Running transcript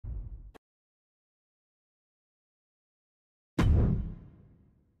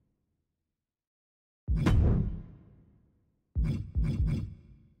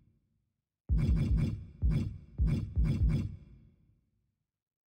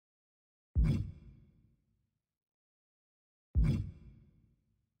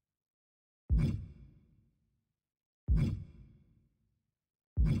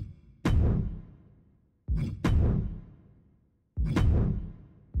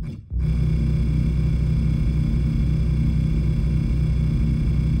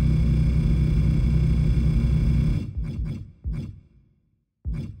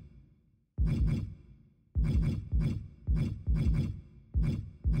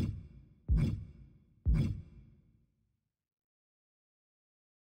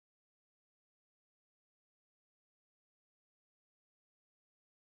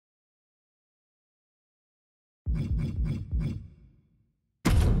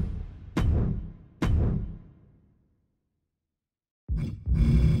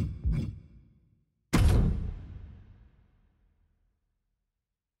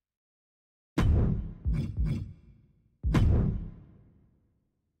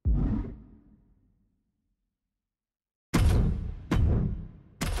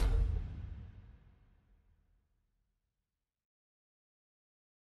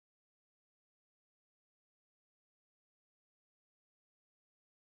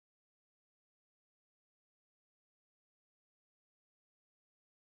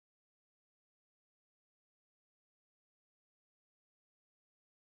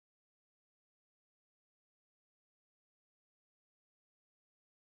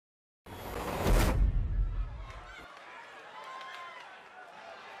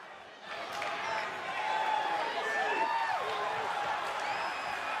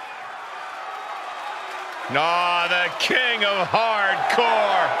No, the king of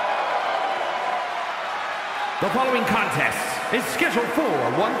hardcore. The following contest is scheduled for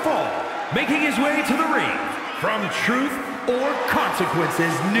one fall. Making his way to the ring from Truth or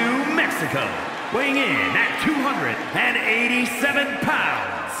Consequences, New Mexico. Weighing in at 287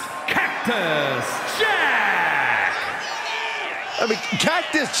 pounds, Cactus Jack! I mean,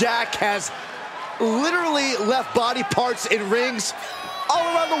 Cactus Jack has literally left body parts in rings all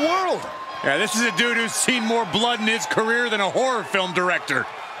around the world. Yeah, this is a dude who's seen more blood in his career than a horror film director.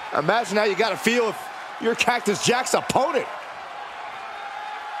 Imagine how you gotta feel if you're Cactus Jack's opponent.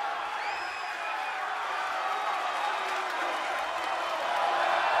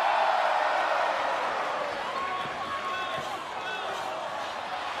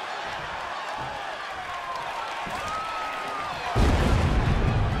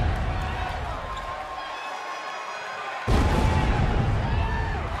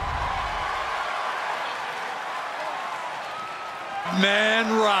 Man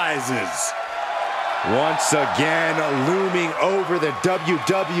rises. Once again, looming over the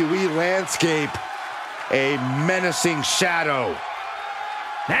WWE landscape, a menacing shadow.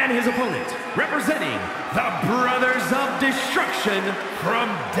 And his opponent, representing the Brothers of Destruction from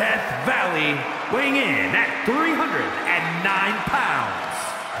Death Valley, weighing in at 309 pounds,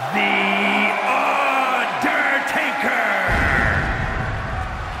 The Undertaker!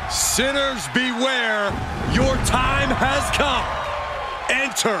 Sinners beware, your time has come.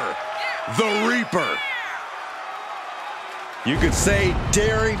 Enter the Reaper. You could say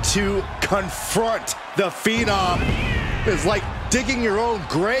daring to confront the Phenom is like digging your own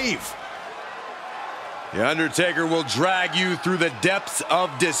grave. The Undertaker will drag you through the depths of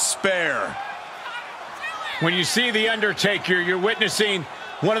despair. When you see The Undertaker, you're witnessing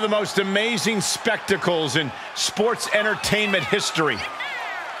one of the most amazing spectacles in sports entertainment history.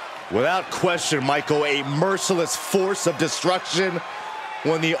 Without question, Michael, a merciless force of destruction.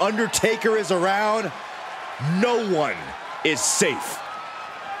 When The Undertaker is around, no one is safe.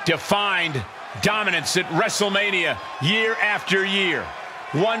 Defined dominance at WrestleMania year after year.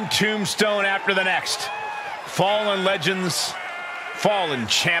 One tombstone after the next. Fallen legends, fallen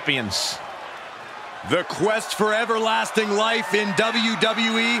champions. The quest for everlasting life in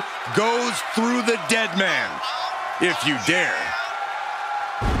WWE goes through the dead man, if you dare.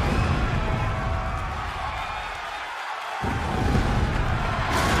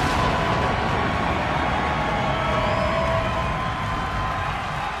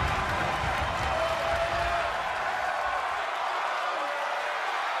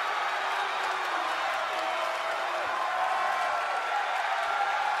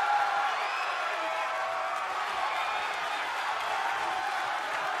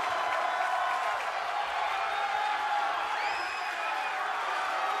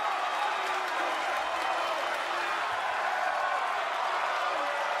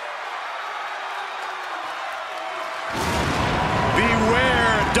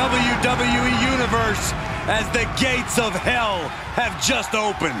 WWE Universe, as the gates of hell have just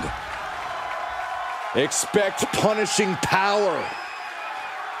opened. Expect punishing power,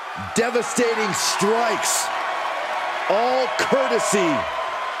 devastating strikes, all courtesy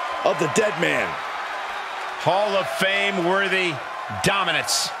of the dead man. Hall of Fame worthy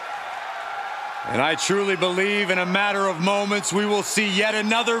dominance. And I truly believe in a matter of moments we will see yet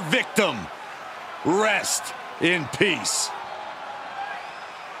another victim. Rest in peace.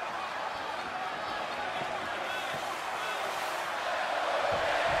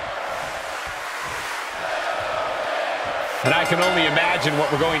 And I can only imagine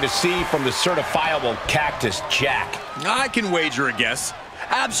what we're going to see from the certifiable Cactus Jack. I can wager a guess.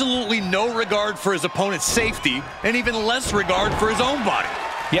 Absolutely no regard for his opponent's safety, and even less regard for his own body.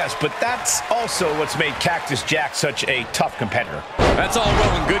 Yes, but that's also what's made Cactus Jack such a tough competitor. That's all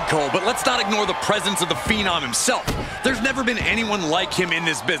well and good, Cole, but let's not ignore the presence of the Phenom himself. There's never been anyone like him in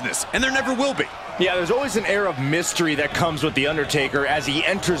this business, and there never will be. Yeah, there's always an air of mystery that comes with The Undertaker as he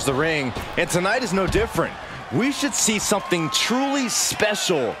enters the ring, and tonight is no different. We should see something truly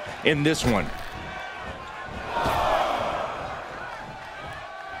special in this one.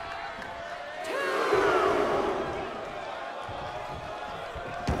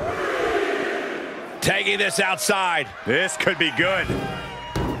 Taking this outside. This could be good.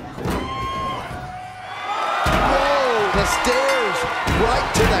 Oh, the stairs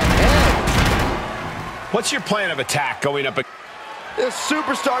right to the head. What's your plan of attack going up? This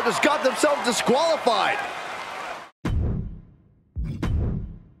superstar just got themselves disqualified.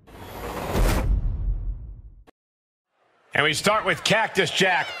 And we start with Cactus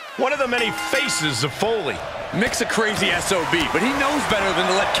Jack, one of the many faces of Foley. Mick's a crazy SOB, but he knows better than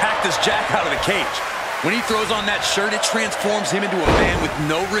to let Cactus Jack out of the cage. When he throws on that shirt, it transforms him into a man with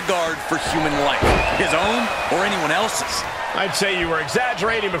no regard for human life, his own or anyone else's. I'd say you were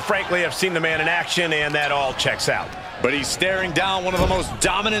exaggerating, but frankly, I've seen the man in action, and that all checks out. But he's staring down one of the most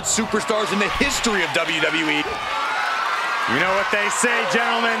dominant superstars in the history of WWE. You know what they say,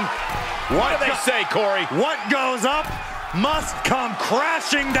 gentlemen? What do they say, Corey? What goes up must come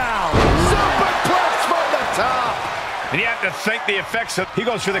crashing down. Superplex from the top. And you have to think the effects of... He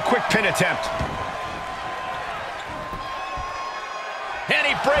goes for the quick pin attempt. And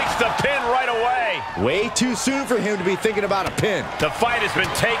he breaks the pin right away. Way too soon for him to be thinking about a pin. The fight has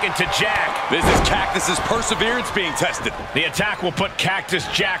been taken to Jack. This is Cactus's perseverance being tested. The attack will put Cactus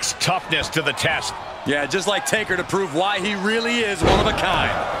Jack's toughness to the test. Yeah, just like Taker to prove why he really is one of a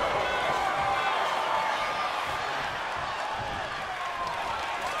kind.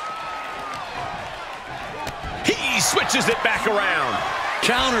 He switches it back around.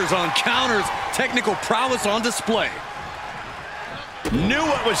 Counters on counters, technical prowess on display. Knew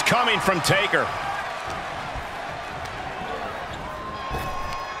what was coming from Taker.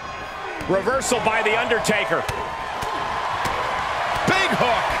 Reversal by the Undertaker. Big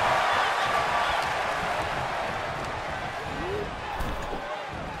hook.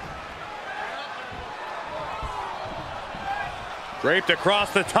 Draped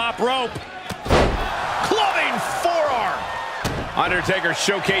across the top rope. Clubbing forearm. Undertaker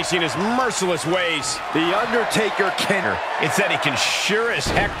showcasing his merciless ways. The Undertaker can. It's that he can sure as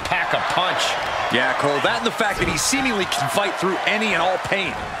heck pack a punch. Yeah, Cole, that and the fact that he seemingly can fight through any and all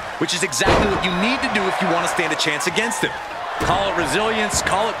pain, which is exactly what you need to do if you want to stand a chance against him. Call it resilience,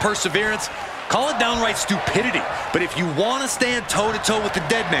 call it perseverance, call it downright stupidity. But if you want to stand toe-to-toe with the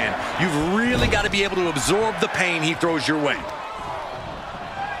dead man, you've really got to be able to absorb the pain he throws your way.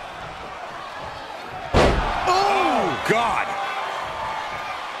 Oh, God!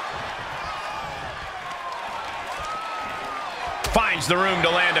 Finds the room to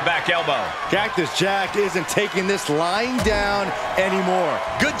land a back elbow. Cactus Jack isn't taking this lying down anymore.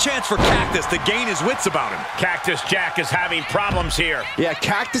 Good chance for Cactus to gain his wits about him. Cactus Jack is having problems here. Yeah,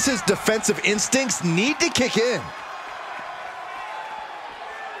 Cactus's defensive instincts need to kick in.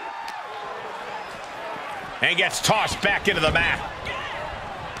 And gets tossed back into the mat.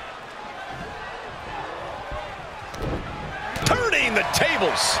 Turning the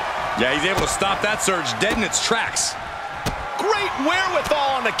tables. Yeah, he's able to stop that surge dead in its tracks. Great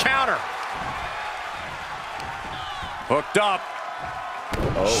wherewithal on the counter. Hooked up.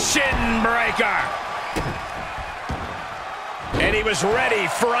 Shin breaker. And he was ready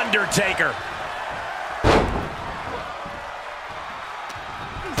for Undertaker.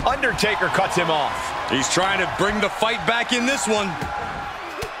 Undertaker cuts him off. He's trying to bring the fight back in this one.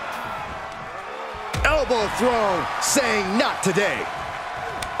 Elbow thrown, saying not today.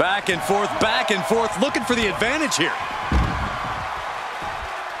 Back and forth, looking for the advantage here.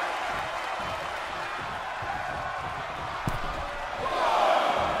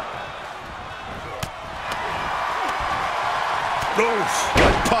 Oof,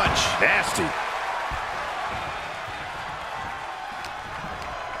 good punch, nasty.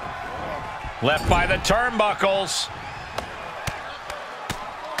 Left by the turnbuckles.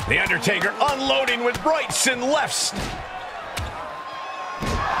 The Undertaker unloading with rights and lefts.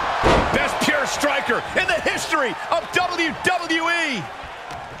 Best pure striker in the history of WWE.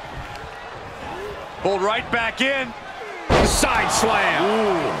 Pulled right back in. Side slam.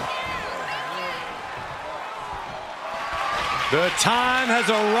 Ooh. The time has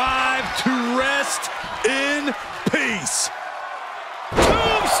arrived to rest in peace.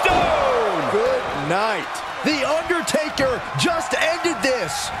 Tombstone. Good night. The Undertaker just ended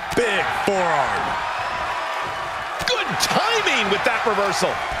this. Big forearm. Good timing with that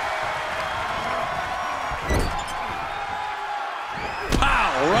reversal. Pow,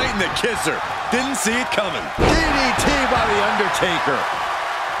 right in the kisser. Didn't see it coming. DDT by the Undertaker.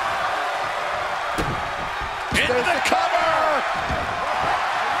 Into the cover.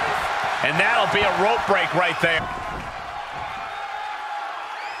 And that'll be a rope break right there.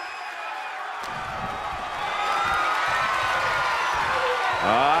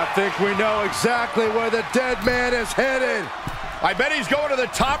 I think we know exactly where the dead man is headed. I bet he's going to the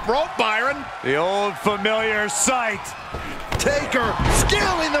top rope, Byron. The old familiar sight. Taker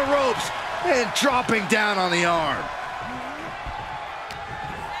scaling the ropes and dropping down on the arm.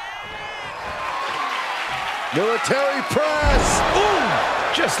 Military press. Ooh!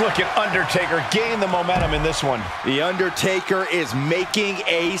 Just look at Undertaker gain the momentum in this one. The Undertaker is making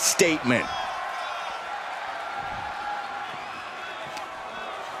a statement.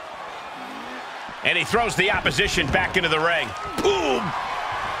 And he throws the opposition back into the ring. Boom!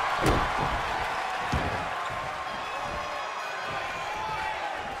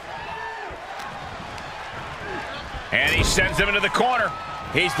 And he sends him into the corner.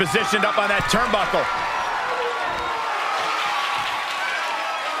 He's positioned up on that turnbuckle.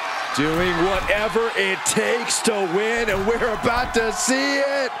 Doing whatever it takes to win, and we're about to see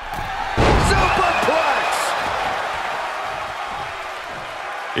it. Superplex!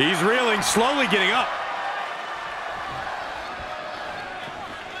 He's reeling, slowly getting up.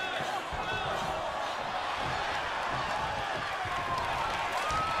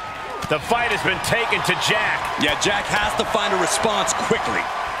 The fight has been taken to Jack. Yeah, Jack has to find a response quickly.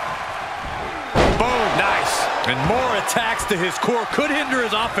 Boom, nice. And more attacks to his core could hinder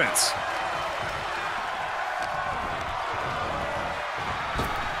his offense.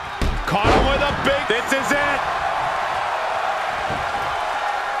 Caught him with a big... This is it.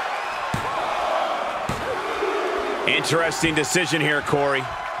 Interesting decision here, Corey.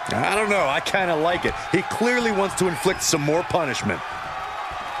 I don't know. I kind of like it. He clearly wants to inflict some more punishment.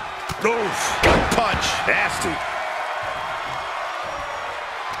 Oof, gut punch, nasty.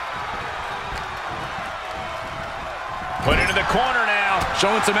 Put into the corner now.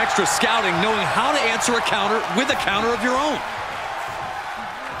 Showing some extra scouting, knowing how to answer a counter with a counter of your own.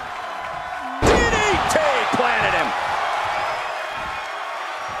 DDT planted him.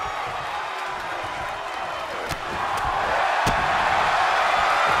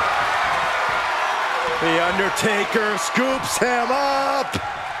 The Undertaker scoops him up.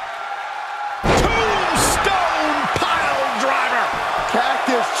 Tombstone pile driver.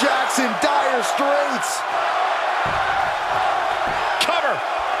 Cactus Jack's in dire straits. Cover.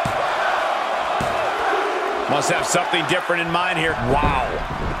 Must have something different in mind here. Wow.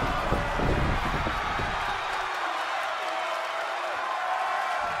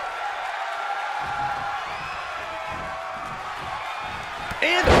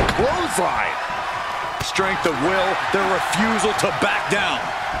 And a clothesline. Strength of will, their refusal to back down.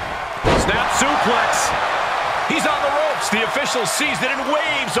 Snap suplex. He's on the ropes. The official sees it and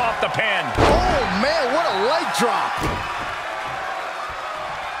waves off the pin. Oh, man, what a leg drop.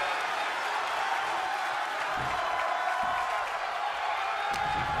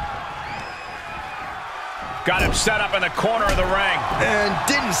 Got him set up in the corner of the ring. And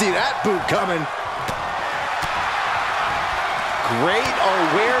didn't see that boot coming. Great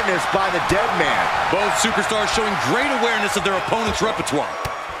awareness by the dead man. Both superstars showing great awareness of their opponent's repertoire.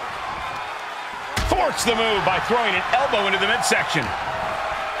 Thwarts the move by throwing an elbow into the midsection.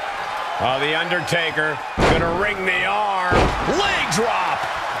 Oh, the Undertaker gonna ring the arm. Leg drop.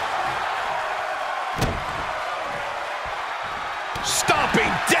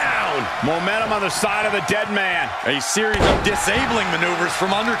 Stomping down. Momentum on the side of the dead man. A series of disabling maneuvers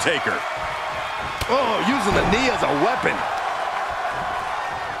from Undertaker. Oh, using the knee as a weapon.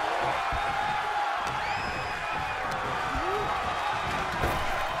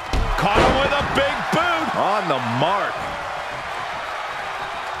 Caught him with a big boot. On the mark.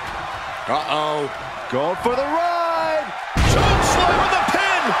 Uh-oh. Going for the ride. Choke slam with the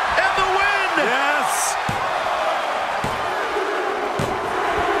pin and the win. Yes.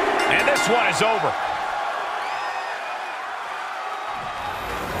 And this one is over.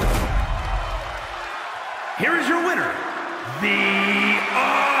 Here is your winner, The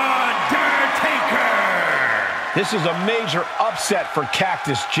Undertaker. This is a major upset for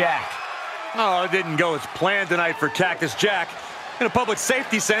Cactus Jack. Oh, it didn't go as planned tonight for Cactus Jack. In a public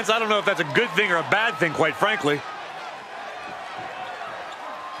safety sense, I don't know if that's a good thing or a bad thing, quite frankly.